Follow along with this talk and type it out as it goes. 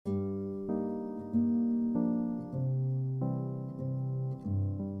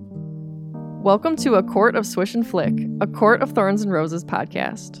Welcome to A Court of Swish and Flick, a Court of Thorns and Roses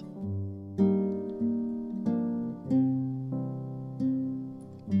podcast.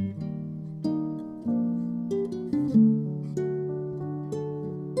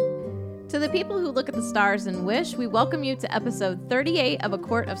 To the people who look at the stars and wish, we welcome you to episode 38 of A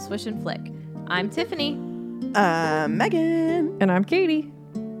Court of Swish and Flick. I'm Tiffany. I'm Megan. And I'm Katie.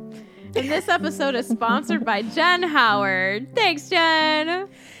 And this episode is sponsored by Jen Howard. Thanks, Jen.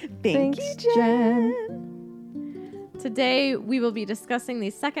 Thank you, Jen. Today, we will be discussing the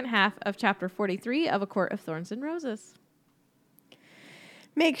second half of chapter 43 of A Court of Thorns and Roses.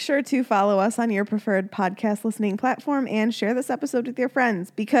 Make sure to follow us on your preferred podcast listening platform and share this episode with your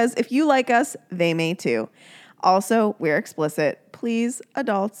friends, because if you like us, they may too. Also, we're explicit. Please,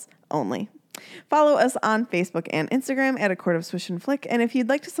 adults only. Follow us on Facebook and Instagram at A Court of Swish and Flick. And if you'd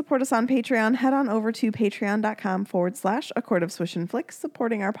like to support us on Patreon, head on over to patreon.com/A Court of Swish and Flick.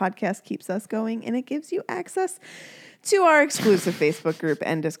 Supporting our podcast keeps us going, and it gives you access to our exclusive Facebook group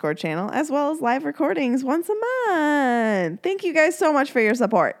and Discord channel, as well as live recordings once a month. Thank you guys so much for your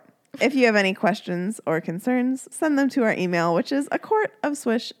support. If you have any questions or concerns, send them to our email, which is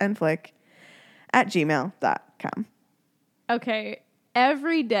acourtofswishandflick@gmail.com. Okay,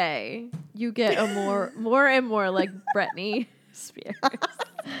 every day you get a more and more like Britney Spears.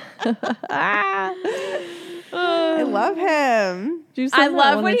 I love him. I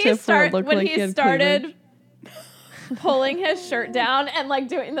love when he started pulling his shirt down and like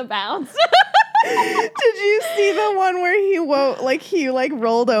doing the bounce. Did you see the one where he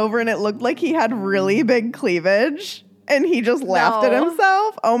rolled over and it looked like he had really big cleavage and he just laughed at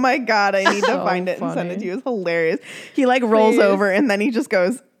himself? Oh my God, I need to find it and send it to you. It's hilarious. He rolls over and then he just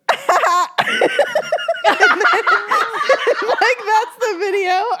goes, and then, that's the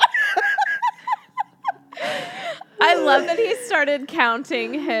video. I love that he started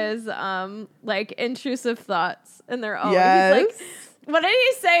counting his intrusive thoughts, and they're all he's like, what did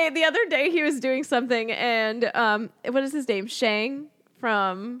he say the other day? He was doing something, and what is his name? Shang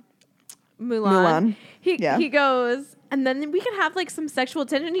from Mulan. He goes, and then we can have like some sexual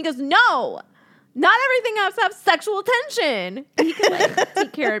tension. He goes, no, not everything has to have sexual tension. He could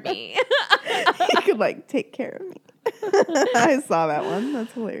take care of me. He could take care of me. I saw that one.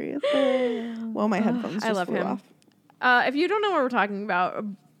 That's hilarious. Well, my headphones just flew off. If you don't know what we're talking about,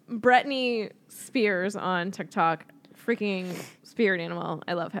 Britney Spears on TikTok, freaking spirit animal.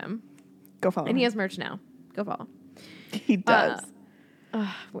 I love him. Go follow him. And he has merch now. Go follow. He does.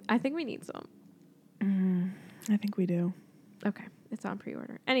 I think we need some. I think we do. Okay. It's on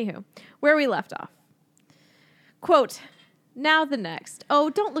pre-order. Anywho, where we left off. Quote, now the next. Oh,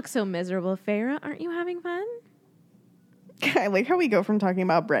 don't look so miserable, Farrah. Aren't you having fun? I like how we go from talking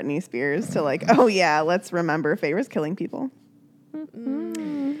about Britney Spears to oh yeah, let's remember Farrah's killing people.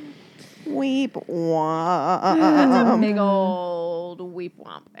 Weep womp. Big old weep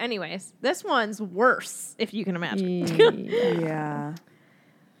womp. Anyways, this one's worse, if you can imagine. Yeah.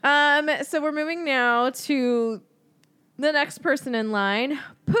 So we're moving now to the next person in line.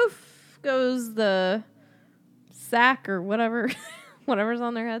 Poof goes the sack or whatever, whatever's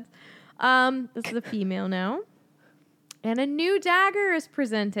on their heads. This is a female now. And a new dagger is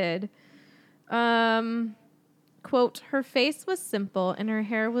presented. Quote, her face was simple and her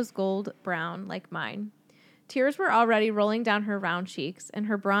hair was gold brown like mine. Tears were already rolling down her round cheeks, and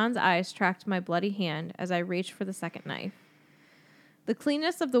her bronze eyes tracked my bloody hand as I reached for the second knife. The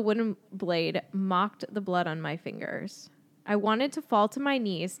cleanness of the wooden blade mocked the blood on my fingers. I wanted to fall to my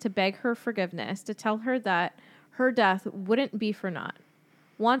knees to beg her forgiveness, to tell her that her death wouldn't be for naught.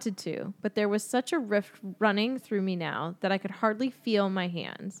 Wanted to, but there was such a rift running through me now that I could hardly feel my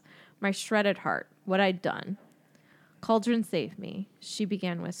hands, my shredded heart, what I'd done. Cauldron saved me, she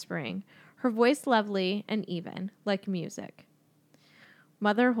began whispering, her voice lovely and even, like music.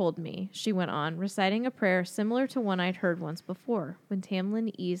 Mother hold me, she went on, reciting a prayer similar to one I'd heard once before, when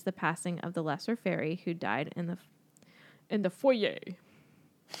Tamlin eased the passing of the lesser fairy who died in the foyer.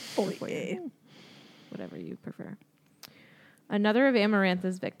 Foyer. Whatever you prefer. Another of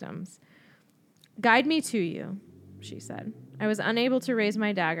Amarantha's victims. Guide me to you, she said. I was unable to raise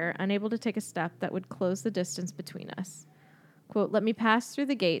my dagger, unable to take a step that would close the distance between us. Quote, let me pass through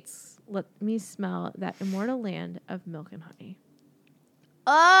the gates. Let me smell that immortal land of milk and honey.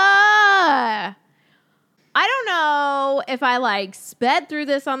 I don't know if I sped through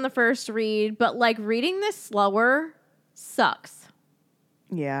this on the first read, but reading this slower sucks.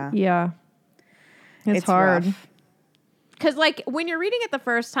 Yeah. Yeah. It's hard. Rough. Because, when you're reading it the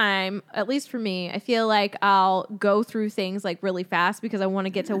first time, at least for me, I feel like I'll go through things, really fast because I want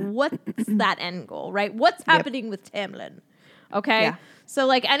to get to what's that end goal, right? What's happening with Tamlin? Okay. Yeah. So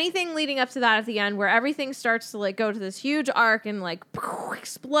like anything leading up to that at the end where everything starts to like go to this huge arc and like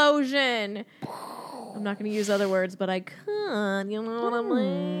explosion. I'm not going to use other words, but I could. You know what I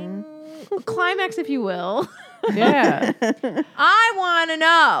mean? Climax, if you will. Yeah. I want to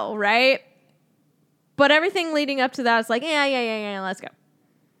know, right? But everything leading up to that is like, yeah, let's go.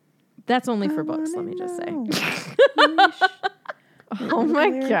 That's only for books, let me just say. Oh my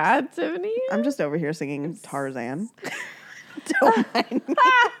God, Tiffany. I'm just over here singing Tarzan. Don't mind me.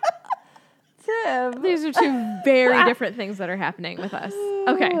 Tiff. These are two very different things that are happening with us.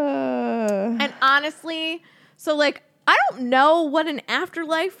 Okay. Uh, And honestly, so like I don't know what an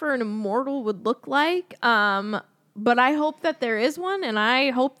afterlife for an immortal would look like. But I hope that there is one, and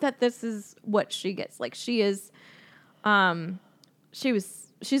I hope that this is what she gets. Like she's a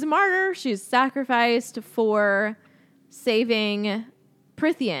martyr. She's sacrificed for saving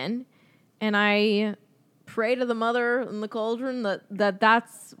Prithian, and I pray to the mother in the cauldron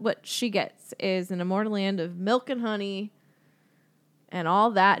that's what she gets, is an immortal land of milk and honey and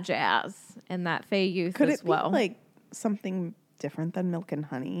all that jazz, and that Fey youth could as it be well. like something different than milk and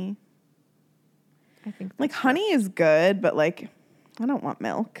honey? I think Like honey is good, but like I don't want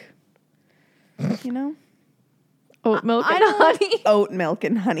milk. You know? Oat milk I and don't honey. Oat milk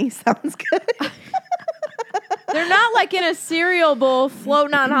and honey sounds good. They're not like in a cereal bowl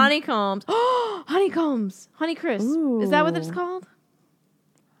floating on honeycombs. Honeycombs. Honeycrisp. Is that what it's Ooh. called?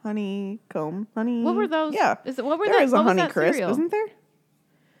 Honeycomb. Honey. What were those? Yeah. What were There that? is a What was honey that crisp, cereal? isn't there?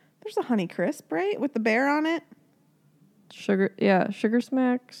 There's a honey crisp, right? With the bear on it? Sugar, yeah, Sugar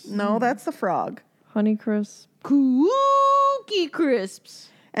Smacks, No, that's the frog. Honey Crisp, Cookie Crisps.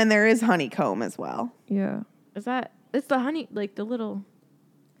 And there is honeycomb as well. yeah, Is that? It's the honey, like the cereal.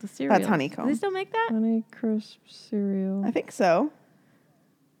 That's honeycomb. Do they still make that? Honey Crisp cereal. I think so.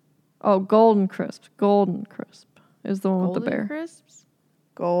 Oh, Golden Crisp. Golden Crisp is the one with the Golden bear. Crisps.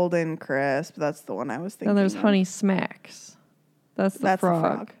 Golden crisp. That's the one I was thinking. Then there's of. Honey Smacks. That's the That's frog. the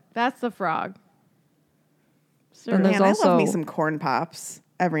frog. That's the frog. Then there's Man, I love me also- some corn pops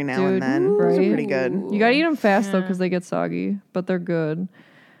every now Dude, and then. Those are right? pretty good. You gotta eat them fast though, Yeah. because they get soggy, but they're good.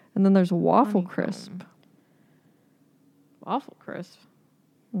 And then there's Waffle Crisp. Waffle Crisp.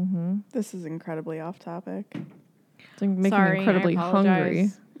 Mm-hmm. This is incredibly off topic. It's making me Sorry, incredibly I hungry.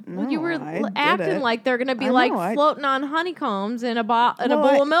 apologize. No, Well, you were I did acting it. like they're gonna be I know, like I- floating on honeycombs in a Well,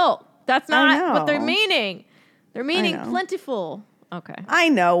 bowl of milk. That's not what they're know. meaning. They're meaning know. plentiful. Okay. I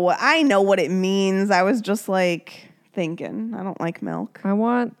know what it means. I was just like thinking. I don't like milk. I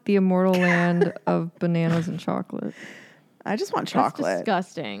want the immortal land of bananas and chocolate. I just want That's chocolate.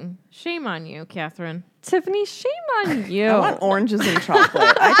 disgusting. Shame on you, Catherine. Tiffany, shame on you. I want oranges and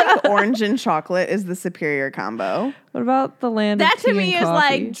chocolate. I think orange and chocolate is the superior combo. What about the land That of tea to me and is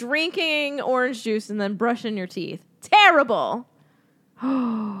coffee? like drinking orange juice and then brushing your teeth. Terrible.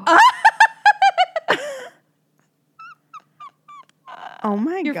 Oh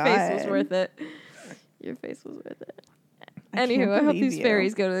my Your god. face was worth it. Your face was worth it. I can't Anywho, I hope believe these you.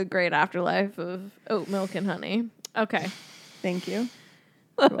 fairies go to the great afterlife of oat milk and honey. Okay. Thank you.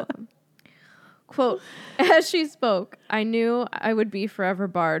 You're welcome. Quote, as she spoke, I knew I would be forever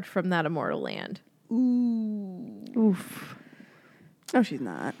barred from that immortal land. Oof. No, she's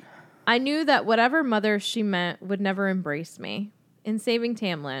not. I knew that whatever mother she meant would never embrace me. In saving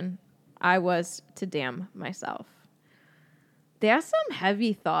Tamlin, I was to damn myself. They have some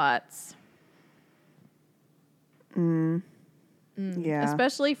heavy thoughts. Yeah.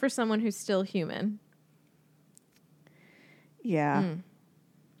 Especially for someone who's still human. Yeah.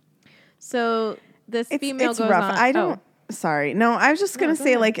 So this female It's goes rough. on. I don't. Sorry. No, I was just gonna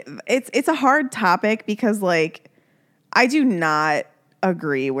say like it's a hard topic because like I do not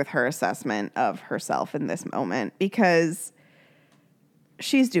agree with her assessment of herself in this moment because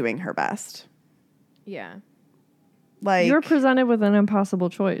she's doing her best. Yeah. Like You're presented with an impossible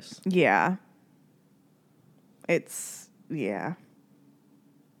choice, yeah. It's yeah.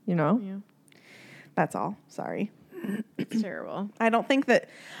 you know? Yeah. That's all. Sorry. It's terrible. I don't think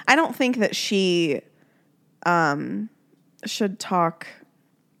that she should talk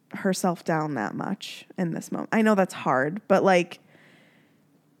herself down that much in this moment. I know that's hard, but like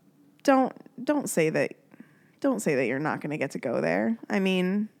don't say that you're not going to get to go there. I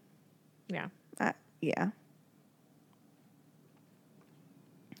mean, Yeah. yeah.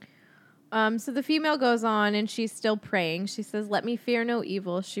 So the female goes on and she's still praying. She says, "Let me fear no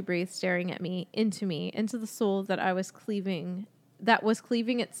evil." She breathes, staring at me, into the soul that was cleaving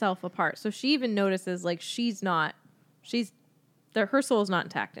itself apart. So she even notices like her soul's not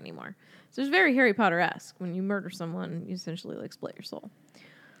intact anymore. So it's very Harry Potter-esque. When you murder someone, you essentially like split your soul.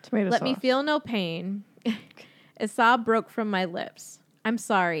 Tomato Let sauce. me feel no pain. A sob broke from my lips. I'm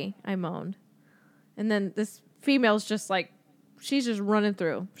sorry, I moaned. And then this female's just like, she's just running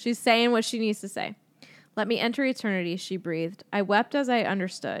through. She's saying what she needs to say. Let me enter eternity, she breathed. I wept as I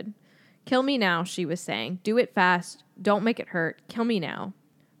understood. Kill me now, she was saying. Do it fast. Don't make it hurt. Kill me now.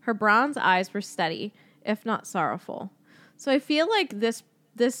 Her bronze eyes were steady, if not sorrowful. So I feel like this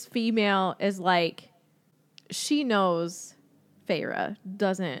female is like, she knows Feyre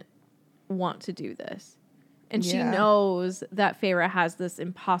doesn't want to do this. And she knows that Feyre has this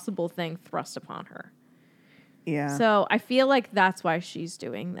impossible thing thrust upon her. Yeah. So I feel like that's why she's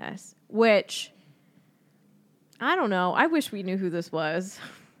doing this, which, I don't know. I wish we knew who this was.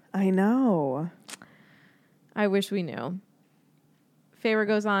 I know. I wish we knew. Feyre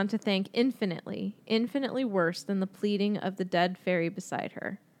goes on to think infinitely worse than the pleading of the dead fairy beside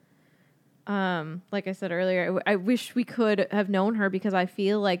her. Like I said earlier, I wish we could have known her because I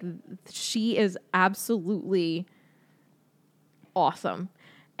feel like she is absolutely awesome.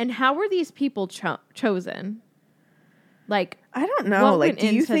 And how were these people chosen? Like, I don't know. Like, do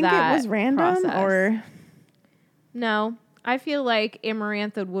you think it was random process? or? No, I feel like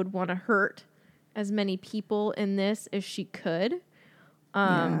Amarantha would want to hurt as many people in this as she could.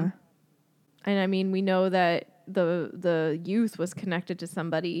 And I mean, we know that the youth was connected to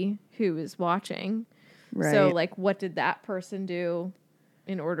somebody who was watching. Right. So, like, what did that person do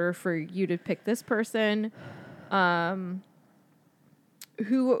in order for you to pick this person? Who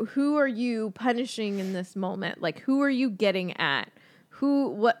are you punishing in this moment? Like, who are you getting at?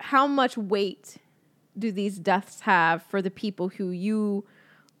 How much weight do these deaths have for the people who you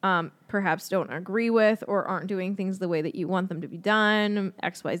perhaps don't agree with or aren't doing things the way that you want them to be done,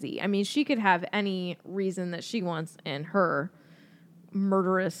 XYZ. I mean, she could have any reason that she wants in her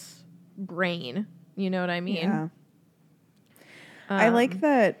murderous brain. You know what I mean? Yeah. I like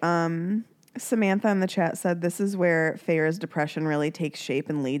that Samantha in the chat said this is where Feyre's depression really takes shape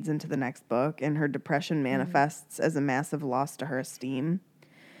and leads into the next book, and her depression manifests as a massive loss to her esteem.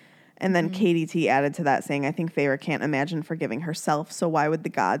 And then Katie T added to that saying, I think Feyre can't imagine forgiving herself, so why would the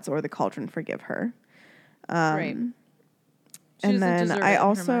gods or the cauldron forgive her? Right. And then I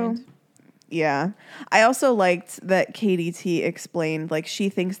also liked that Katie T explained, like, she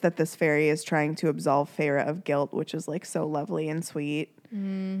thinks that this fairy is trying to absolve Feyre of guilt, which is, like, so lovely and sweet.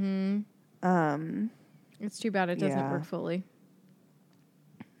 Mm-hmm. It's too bad it doesn't work fully.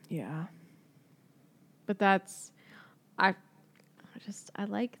 Yeah. But I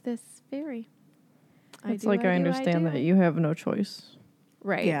like this fairy. It's I understand that you have no choice.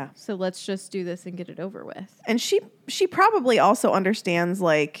 Right. Yeah. So let's just do this and get it over with. And she probably also understands,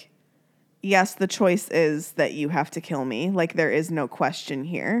 like, yes, the choice is that you have to kill me. Like, there is no question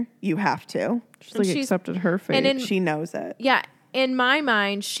here. You have to. She's accepted her fate. She knows it. Yeah. In my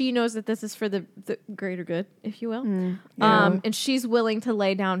mind, she knows that this is for the greater good, if you will. And she's willing to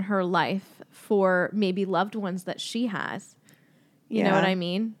lay down her life for maybe loved ones that she has. You know what I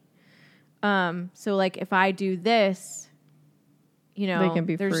mean? So, like, if I do this, you know, they can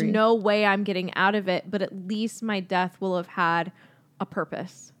be there's free. no way I'm getting out of it, but at least my death will have had a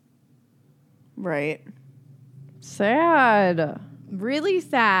purpose. Right. Sad. Really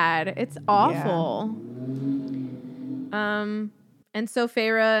sad. It's awful. And so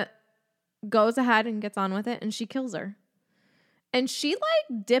Feyre goes ahead and gets on with it, and she kills her. And she,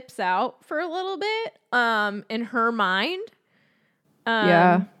 like, dips out for a little bit in her mind.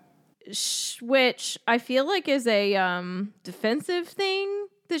 Which I feel like is a defensive thing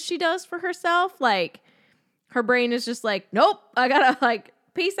that she does for herself. Like, her brain is just like, nope, I gotta, like,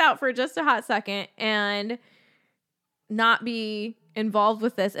 peace out for just a hot second and not be involved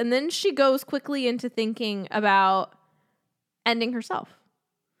with this. And then she goes quickly into thinking about ending herself.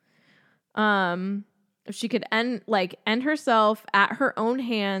 If she could end herself at her own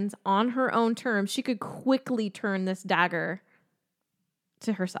hands on her own terms, she could quickly turn this dagger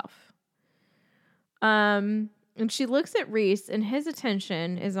to herself. And she looks at Rhys, and his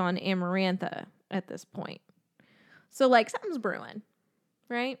attention is on Amarantha at this point. So, like, something's brewing,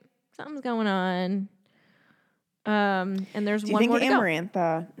 right? Something's going on. And there's one more to go. Do you think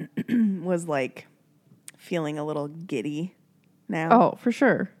Amarantha was, like, feeling a little giddy now? Oh, for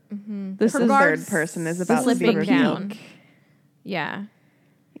sure. Mm-hmm. This is third person is about to be slipping revealed. down. Yeah.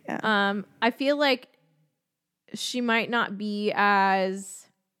 Yeah. I feel like she might not be as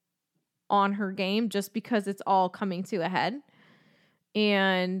on her game just because it's all coming to a head.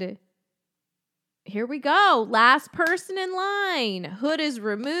 And here we go. Last person in line. Hood is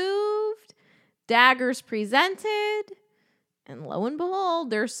removed. Daggers presented. And lo and behold,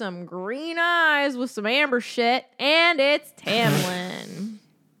 there's some green eyes with some amber shit. And it's Tamlin.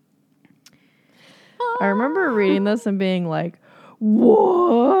 I remember reading this and being like,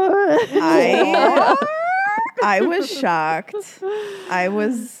 what? I was shocked.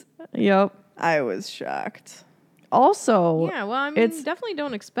 Yep. I was shocked. Also, Yeah, well, I mean, it's- definitely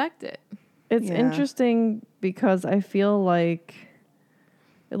don't expect it. it's Yeah. interesting because I feel like,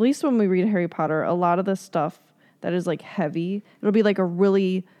 at least when we read Harry Potter, a lot of the stuff that is like heavy, it'll be like a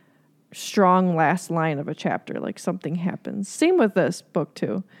really strong last line of a chapter, like something happens. Same with this book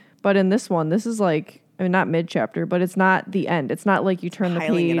too. But in this one, this is like, I mean, not mid-chapter, but it's not the end. It's not like you turn the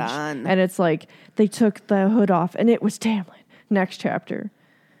Piling it page on. and it's like they took the hood off and it was Tamlin. Next chapter.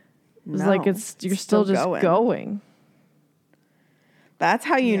 It's like you're still just going. That's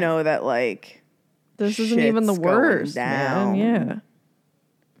how you know that like This isn't even the shit's going worst, down. man.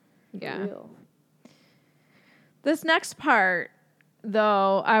 Yeah. This next part,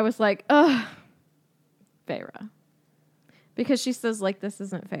 though, I was like, ugh, Feyre. Because she says, like, this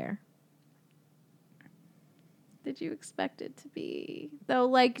isn't fair. Did you expect it to be? Though,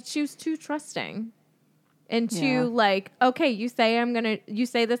 like, she was too trusting. And too, like, okay, you say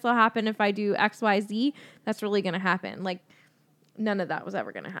this will happen if I do X, Y, Z. That's really going to happen. Like, none of that was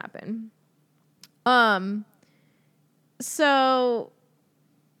ever going to happen. So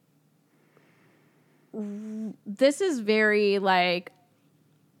this is very like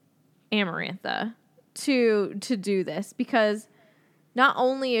Amarantha to do this, because not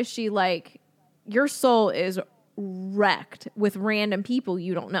only is she like, your soul is wrecked with random people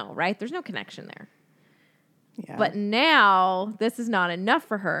you don't know, right? There's no connection there. Yeah. But now this is not enough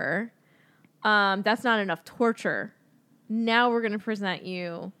for her. That's not enough torture. Now we're going to present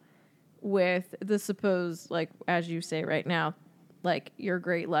you with the supposed, like, as you say right now, like, your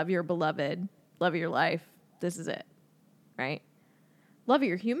great love, your beloved, love of your life. This is it, right? Love of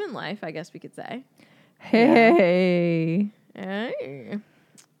your human life, I guess we could say. Hey. Hey.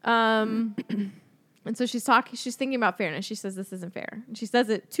 And so she's thinking about fairness. She says, this isn't fair. And she says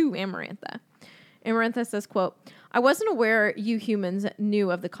it to Amarantha. Amarantha says, quote, I wasn't aware you humans knew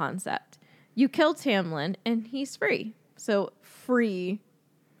of the concept. You killed Tamlin and he's free. So free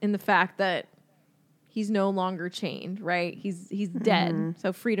in the fact that he's no longer chained, right? He's dead.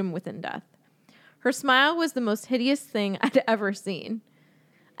 So freedom within death. Her smile was the most hideous thing I'd ever seen.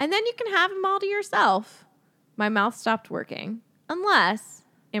 And then you can have him all to yourself. My mouth stopped working. Unless,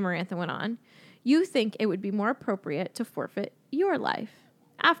 Amarantha went on, you think it would be more appropriate to forfeit your life.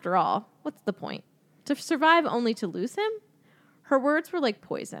 After all, what's the point? To survive only to lose him? Her words were like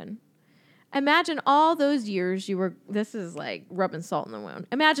poison. Imagine all those years this is like rubbing salt in the wound.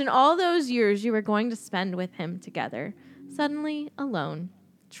 Imagine all those years you were going to spend with him together, suddenly alone.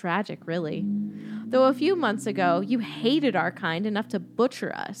 Tragic, really. Though a few months ago, you hated our kind enough to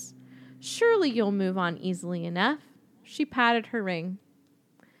butcher us. Surely you'll move on easily enough. She patted her ring.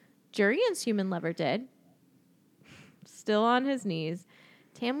 Jurian's human lover did. Still on his knees,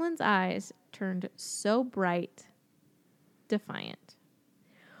 Tamlin's eyes turned so bright, defiant.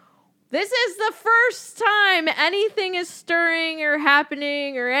 This is the first time anything is stirring or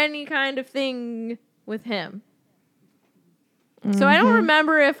happening or any kind of thing with him. So I don't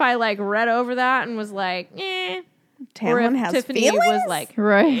remember if I like read over that and was like, eh. Or Tamlin if has Tiffany feelings? was like,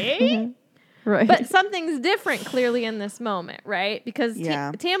 Right. eh? Right. But something's different clearly in this moment, right? Because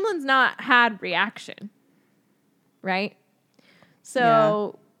Tamlin's not had reaction, right?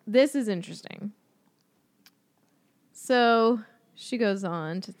 So this is interesting. So she goes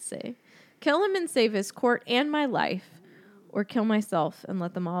on to say, kill him and save his court and my life, or kill myself and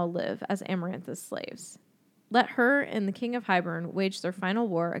let them all live as Amarantha's slaves. Let her and the King of Hybern wage their final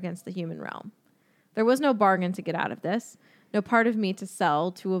war against the human realm. There was no bargain to get out of this, no part of me to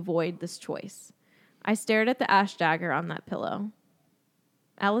sell to avoid this choice. I stared at the ash dagger on that pillow.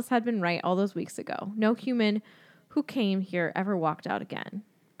 Alice had been right all those weeks ago. No human who came here ever walked out again.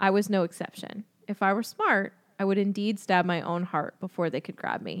 I was no exception. If I were smart, I would indeed stab my own heart before they could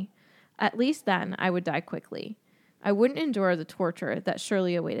grab me. At least then I would die quickly. I wouldn't endure the torture that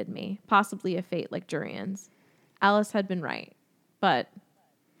surely awaited me, possibly a fate like Jurian's. Alice had been right. But...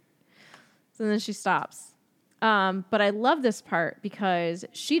 So then she stops. But I love this part because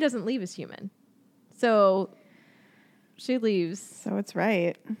she doesn't leave as human. So she leaves So it's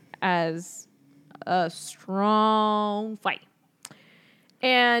right. as a strong fight.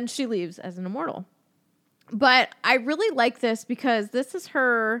 And she leaves as an immortal. But I really like this because this is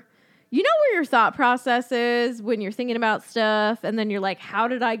her... You know where your thought process is when you're thinking about stuff, and then you're like, how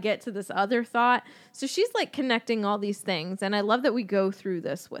did I get to this other thought? So she's like connecting all these things, and I love that we go through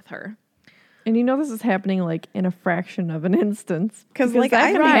this with her. And you know this is happening like in a fraction of an instance. Because like that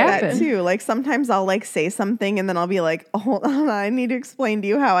I can hate that happen. too. Like sometimes I'll like say something and then I'll be like, oh, hold on, I need to explain to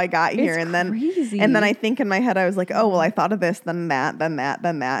you how I got here. It's crazy. And then I think in my head I was like, oh well, I thought of this, then that, then that,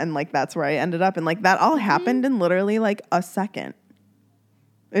 then that, and like that's where I ended up. And like that all happened in literally like a second.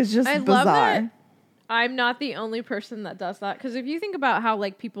 It's just I bizarre. love that I'm not the only person that does that. Because if you think about how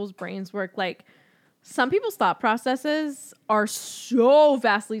like people's brains work, like some people's thought processes are so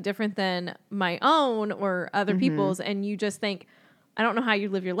vastly different than my own or other people's. And you just think, I don't know how you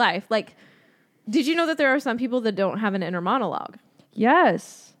live your life. Like, did you know that there are some people that don't have an inner monologue?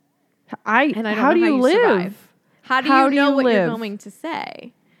 Yes. And I don't how know do you live? survive. How do How you do know you what you're live? going to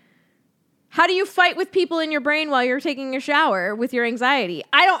say? How do you fight with people in your brain while you're taking a shower with your anxiety?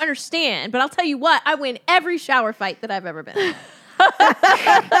 I don't understand, but I'll tell you what, I win every shower fight that I've ever been in.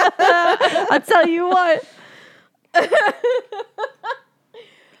 I'll tell you what.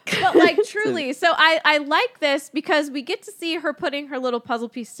 But like truly, so I like this because we get to see her putting her little puzzle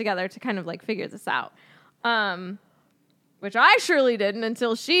piece together to kind of like figure this out. Which I surely didn't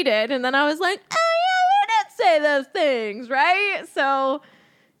until she did. And then I was like, oh yeah, they did say those things, right? So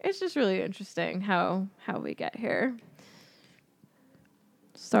it's just really interesting how we get here.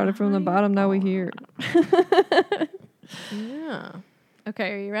 Started from the bottom, now we're here. Yeah.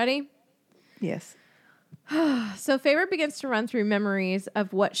 Okay, are you ready? Yes. So Feyre begins to run through memories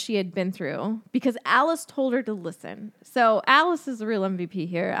of what she had been through because Alice told her to listen. So Alice is the real MVP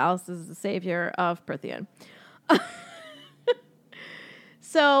here. Alice is the savior of Prythian.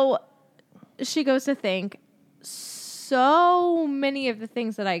 So she goes to think, so many of the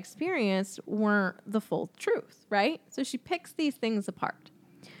things that I experienced weren't the full truth, right? So she picks these things apart.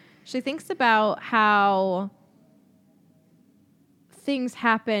 She thinks about how things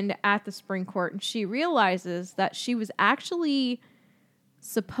happened at the Spring Court, and she realizes that she was actually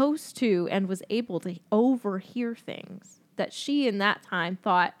supposed to and was able to overhear things that she in that time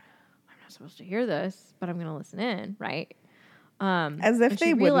thought, I'm not supposed to hear this, but I'm going to listen in, right? As if and they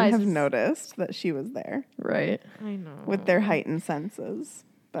she wouldn't have realizes- noticed that she was there Right. I know. with their heightened senses.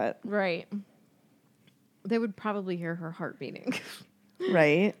 But, Right. They would probably hear her heart beating.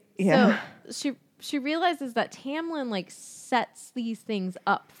 right? Yeah. So she realizes that Tamlin like sets these things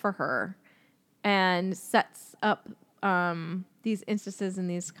up for her and sets up these instances and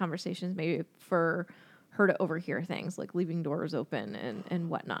these conversations maybe for her to overhear things like leaving doors open and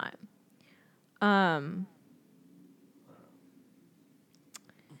whatnot.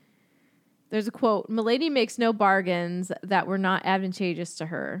 There's a quote, "Milady makes no bargains that were not advantageous to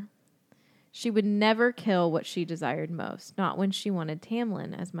her. She would never kill what she desired most, not when she wanted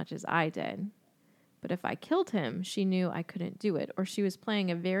Tamlin as much as I did. But if I killed him, she knew I couldn't do it, or she was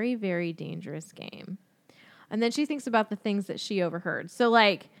playing a very, very dangerous game." And then she thinks about the things that she overheard. So,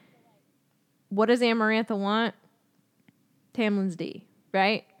 like, what does Amarantha want? Tamlin's D,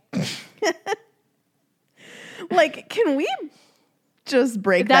 right? Like, can we just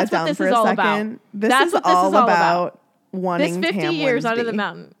break That's that what down this for is a all second? about. This That's is what this all is all about This wanting 50 years Tamlin's under the D.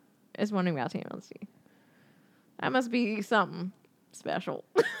 mountain is wanting about Tamlin's D. That must be something special.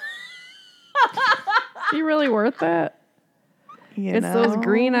 You really worth that? You It's know? those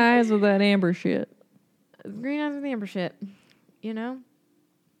green eyes with that amber shit. Green eyes with the amber shit, you know?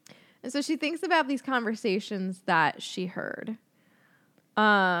 And so she thinks about these conversations that she heard.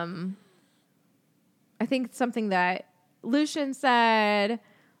 I think something that Lucian said,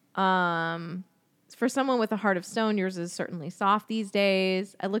 for someone with a heart of stone, yours is certainly soft these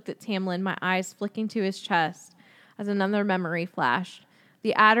days. I looked at Tamlin, my eyes flicking to his chest as another memory flashed.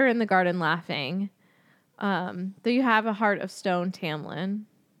 The adder in the garden laughing. Though you have a heart of stone, Tamlin,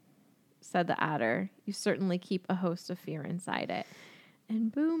 said the adder, you certainly keep a host of fear inside it.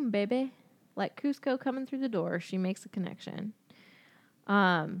 And boom, baby. Like Cusco coming through the door, she makes a connection.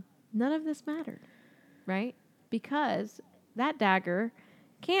 None of this mattered, right? Because that dagger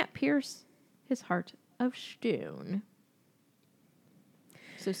can't pierce his heart of stone.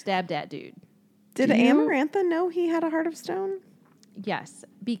 So stab that dude. Did Do you- Amarantha know he had a heart of stone? Yes,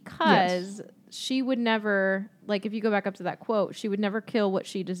 because she would never, like if you go back up to that quote, she would never kill what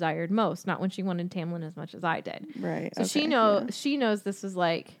she desired most, not when she wanted Tamlin as much as I did. Right. So she knows this is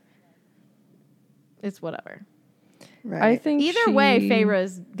like, it's whatever. Right. I think Either way,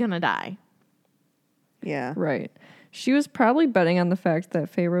 Feyre's gonna die. Yeah. Right. She was probably betting on the fact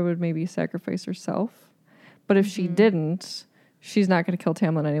that Feyre would maybe sacrifice herself. But if she didn't, she's not going to kill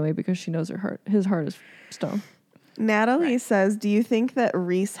Tamlin anyway because she knows his heart is stone. Natalie says, do you think that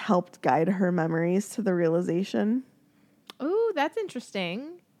Rhys helped guide her memories to the realization? Ooh, that's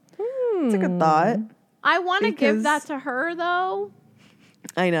interesting. It's a good thought. I want to give Because- that to her though.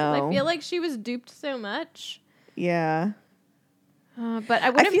 I know. I feel like she was duped so much. Yeah. But I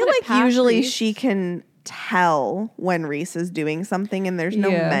wouldn't I feel put it like past usually Reese. she can tell when Reese is doing something and there's no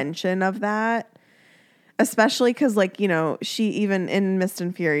Yeah. mention of that. Especially because, like, you know, she even in Mist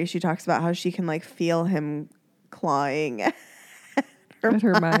and Fury, she talks about how she can, like, feel him clawing at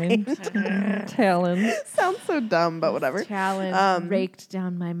her mind. Talons. Sounds so dumb, but whatever. Talon raked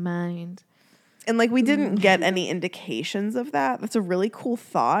down my mind. And, like, we didn't get any indications of that. That's a really cool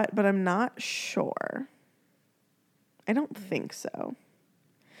thought, but I'm not sure. I don't think so.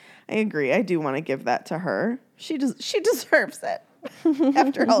 I agree. I do want to give that to her. She deserves it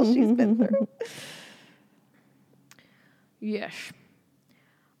after all she's been through. Yes.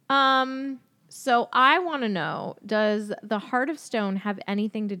 So I want to know, does the Heart of Stone have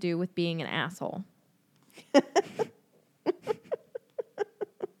anything to do with being an asshole?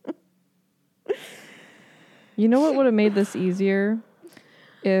 You know what would have made this easier?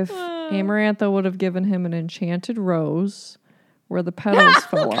 If Amarantha would have given him an enchanted rose where the petals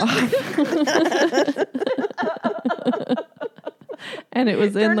fell off. And it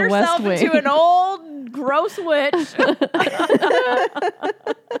was in the West herself Wing. into an old gross witch.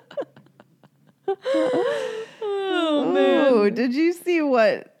 Oh, did you see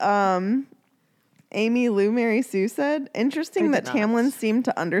what Amy Lou Mary Sue said? Interesting I that did not. Tamlin seemed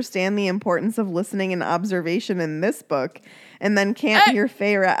to understand the importance of listening and observation in this book and then can't hear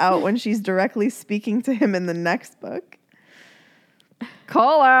Feyre out when she's directly speaking to him in the next book.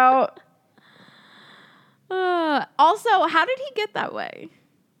 Call out. Also, how did he get that way?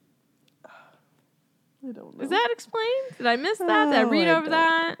 I don't know. Is that explained? Did I miss that? Did I read I over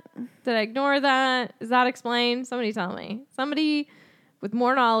that? Did I ignore that? Is that explained? Somebody tell me. Somebody with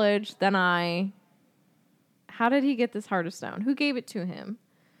more knowledge than I. How did he get this Heart of Stone? Who gave it to him?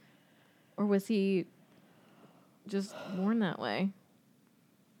 Or was he just born that way?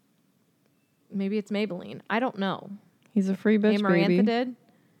 Maybe it's Maybelline. I don't know. He's a free bitch, Amarantha baby. did?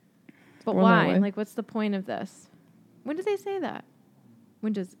 But Born that why? way. Like, what's the point of this? When did they say that?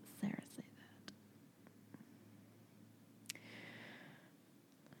 When does Sarah say that?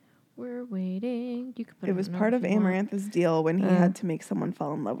 We're waiting. You could put It was in a part note of if you want. Amarantha's deal when he had to make someone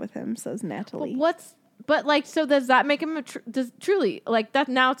fall in love with him, says Natalie. But like, so does that make him does truly like that?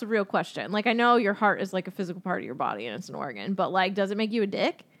 Now it's a real question. Like, I know your heart is like a physical part of your body and it's an organ, but like, does it make you a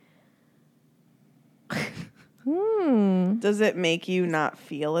dick? Does it make you not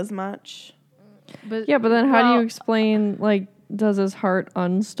feel as much? But Yeah, but then how do well, you explain, like, does his heart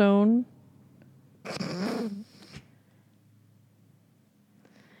unstone?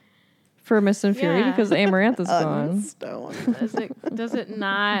 For Mist and Fury, Yeah. because Amarantha's gone. Stone. Does it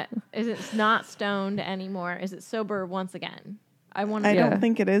not? Is it not stoned anymore? Is it sober once again? I want I to. Yeah. don't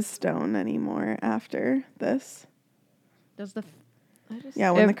think it is stone anymore after this. Does the? I just,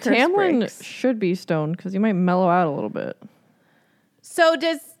 Yeah, when If the curse Tamlin breaks. should be stoned, because he might mellow out a little bit. So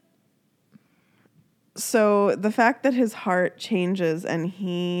does. So the fact that his heart changes and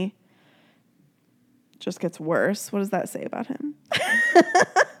he just gets worse, what does that say about him?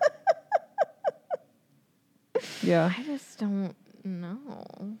 Yeah. I just don't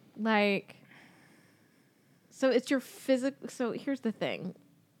know. Like. So it's your physical. So here's the thing,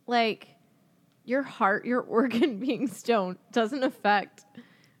 like, your heart, your organ being stoned doesn't affect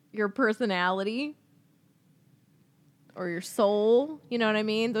your personality or your soul. You know what I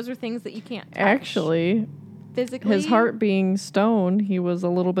mean? Those are things that you can't touch. Actually, Physically, his heart being stoned, he was a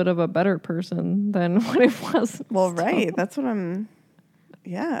little bit of a better person than when it was. Well, right. That's what I'm.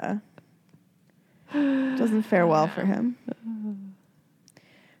 Yeah. Doesn't fare well for him.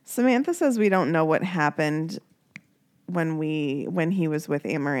 Samantha says we don't know what happened when he was with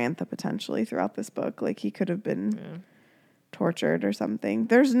Amarantha potentially throughout this book. Like, he could have been tortured or something.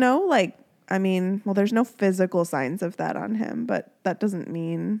 There's no there's no physical signs of that on him, but that doesn't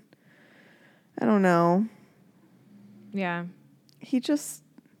mean, I don't know. Yeah. He just,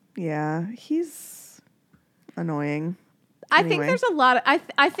 he's annoying. I think Anyway. there's a lot of,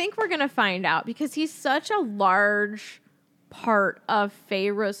 I think we're going to find out because he's such a large part of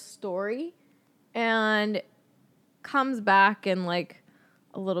Feyre's story and comes back in like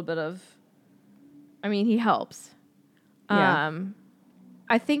a little bit of, I mean, he helps. Yeah.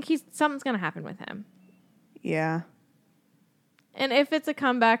 I think something's going to happen with him. Yeah. And if it's a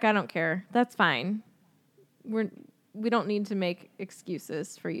comeback, I don't care. That's fine. We don't need to make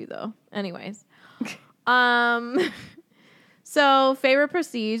excuses for you though. Anyways. So Feyre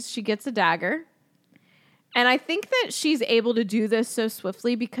proceeds. She gets a dagger. And I think that she's able to do this so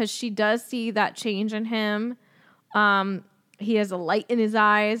swiftly because she does see that change in him. He has a light in his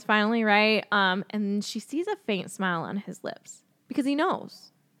eyes finally, right? And she sees a faint smile on his lips. because he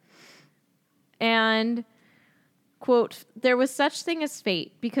knows. And, quote, there was such thing as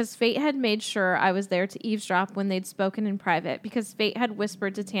fate, because fate had made sure I was there to eavesdrop when they'd spoken in private, because fate had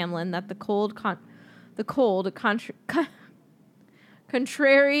whispered to Tamlin that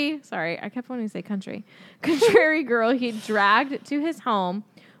contrary girl he'd dragged to his home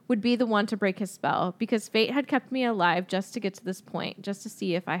would be the one to break his spell, because fate had kept me alive just to get to this point, just to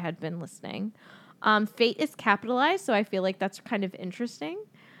see if I had been listening. Fate is capitalized, so I feel like that's kind of interesting.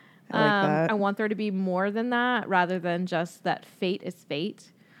 I like that. I want there to be more than that, rather than just that fate is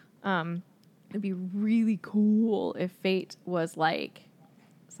fate. It'd be really cool if fate was like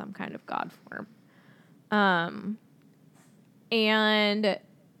some kind of god form. And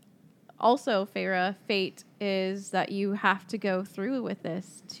also, Feyre, fate is that you have to go through with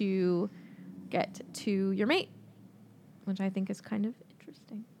this to get to your mate, which I think is kind of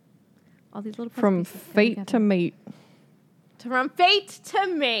interesting. All these little From pieces go fate to together. mate. From fate to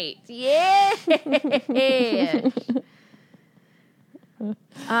mate. Yeah.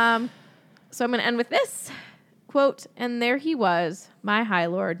 So I'm going to end with this quote. And there he was, my high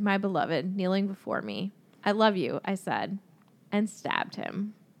lord, my beloved, kneeling before me. I love you, I said, and stabbed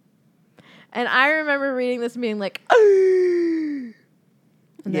him. And I remember reading this and being like, and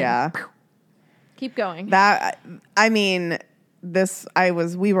then Yeah. keep going. That, I mean,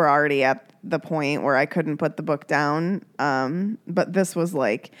 we were already at the point where I couldn't put the book down. But this was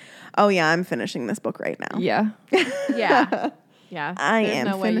like, oh yeah, I'm finishing this book right now. Yeah. Yeah. Yeah. I There's am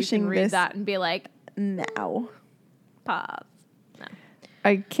no way you finishing can read this that and be like, now. pause. No.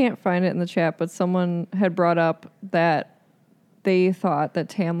 I can't find it in the chat, but someone had brought up that they thought that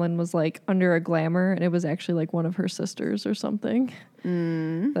Tamlin was like under a glamour, and it was actually like one of her sisters or something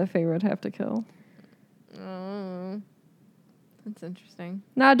that Feyre would have to kill. Oh, that's interesting.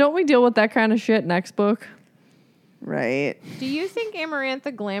 Nah, don't we deal with that kind of shit next book? Right. Do you think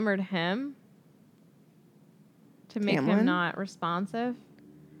Amarantha glamored him to make Tamlin? him not responsive?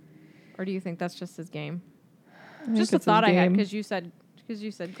 Or do you think that's just his game? I think Just a it's his thought I had game. because you said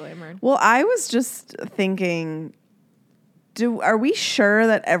glamored. Well, I was just thinking, are we sure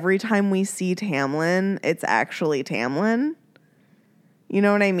that every time we see Tamlin, it's actually Tamlin? You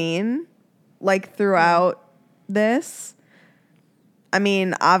know what I mean? Like throughout this. I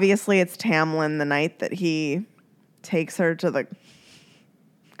mean, obviously it's Tamlin the night that he takes her to the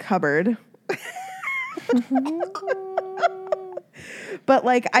cupboard. But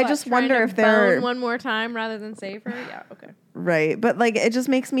like, I just Trying wonder to if they're bone one more time rather than save her. Yeah, okay. right. But like, it just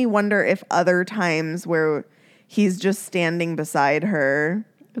makes me wonder if other times where he's just standing beside her,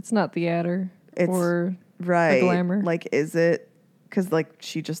 It's not the adder It's- or right? glamour. Like, is it? Because like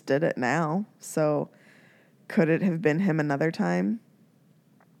she just did it now, so could it have been him another time?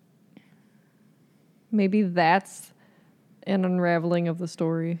 maybe that's an unraveling of the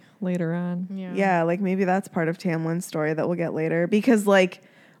story later on. Yeah, like maybe that's part of Tamlin's story that we'll get later. Because like,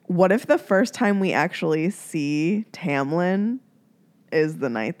 what if the first time we actually see Tamlin is the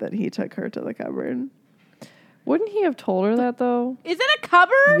night that he took her to the cupboard? Wouldn't he have told her that though? Is it a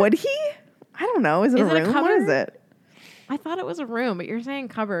cupboard? Would he? I don't know. Is it Is a it a room? What is cupboard? it? I thought it was a room, but you're saying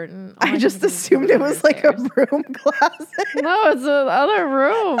cupboard. And all I can just think of is assumed it cupboard was like a upstairs. broom closet. No, it's the other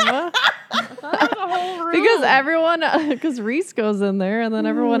room. That's a whole room. because Reese goes in there and then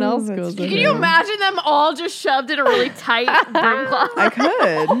everyone else that's goes true. in Can there. you imagine them all just shoved in a really tight broom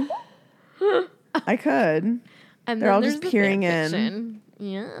closet? I could. And They're then all there's just the peering fan in. fiction.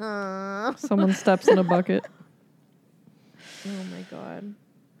 Yeah. Someone steps in a bucket. Oh my god.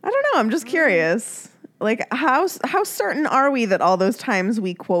 I don't know. I'm just curious. Like, how certain are we that all those times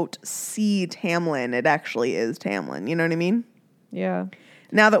we quote see Tamlin, it actually is Tamlin? You know what I mean? Yeah.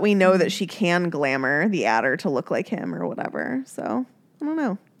 Now that we know that she can glamour the adder to look like him or whatever. So I don't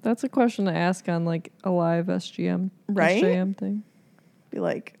know. That's a question to ask on like a live Right? SJM thing. Be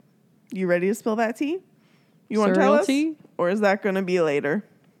like, you ready to spill that tea? You want to tell us? Surreal tea? Or is that going to be later?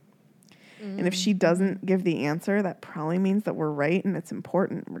 And if Mm. she doesn't give the answer, that probably means that we're right and it's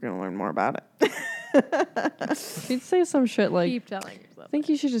important. We're going to learn more about it. She'd say some shit like, Keep telling yourself. I think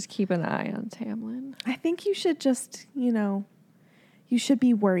you should just keep an eye on Tamlin. I think you should just, you should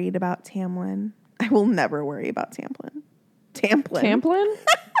be worried about Tamlin. I will never worry about Tamlin. Tamlin?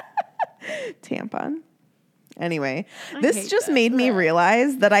 Tampon. Anyway, I this hate just that. made me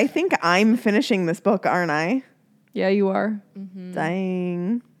realize that I think I'm finishing this book, aren't I? Yeah, you are.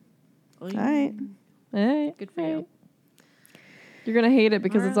 Dang. All right. Hey, Good for you. You're going to hate it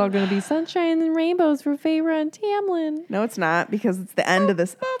because it's all going to be sunshine and rainbows for Feyre and Tamlin. No, it's not because it's the end of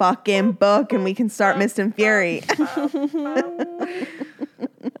this fucking book and we can start Mist and Fury.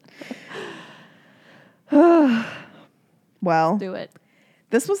 Well, Do it.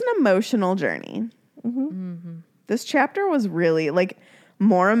 this was an emotional journey. Mm-hmm. This chapter was really like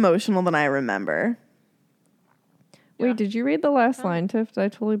more emotional than I remember. Wait, Yeah. did you read the last line, Tiff? Did I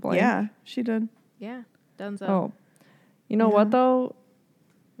totally blank? Yeah, she did. Yeah. Dunzo. Oh. You know Yeah. what, though?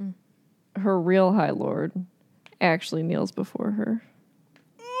 Her real High Lord actually kneels before her.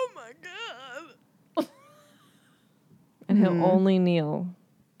 Oh my god. And he'll only kneel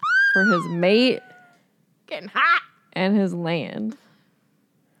for his mate Getting hot. and his land.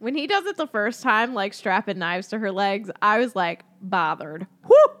 When he does it the first time, like strapping knives to her legs, I was like bothered.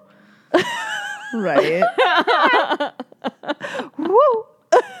 Whoo! Right. Woo!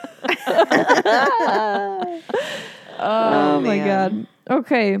 Oh my man. God.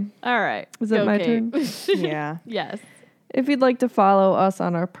 Okay. All right. Is it Go, my Kate. turn? Yeah. Yes. If you'd like to follow us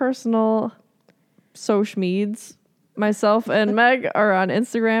on our personal social medias, myself and Meg are on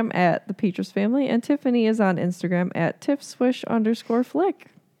Instagram at the Petras Family, and Tiffany is on Instagram at tiffswish_flick.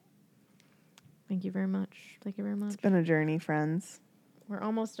 Thank you very much. Thank you very much. It's been a journey, friends. We're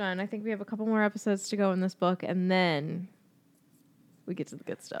almost done. I think we have a couple more episodes to go in this book, and then we get to the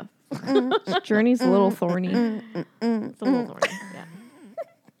good stuff. This journey's a little thorny, a It's a little thorny. Yeah.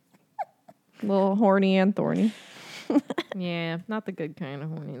 little horny and thorny. Yeah. Not the good kind of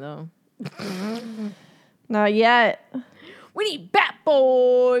horny, though. Not yet. We need bat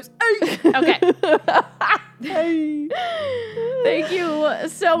boys. Okay. Thank you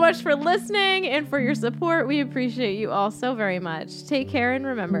so much for listening and for your support. We appreciate you all so very much. Take care and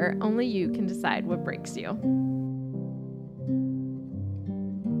remember, only you can decide what breaks you.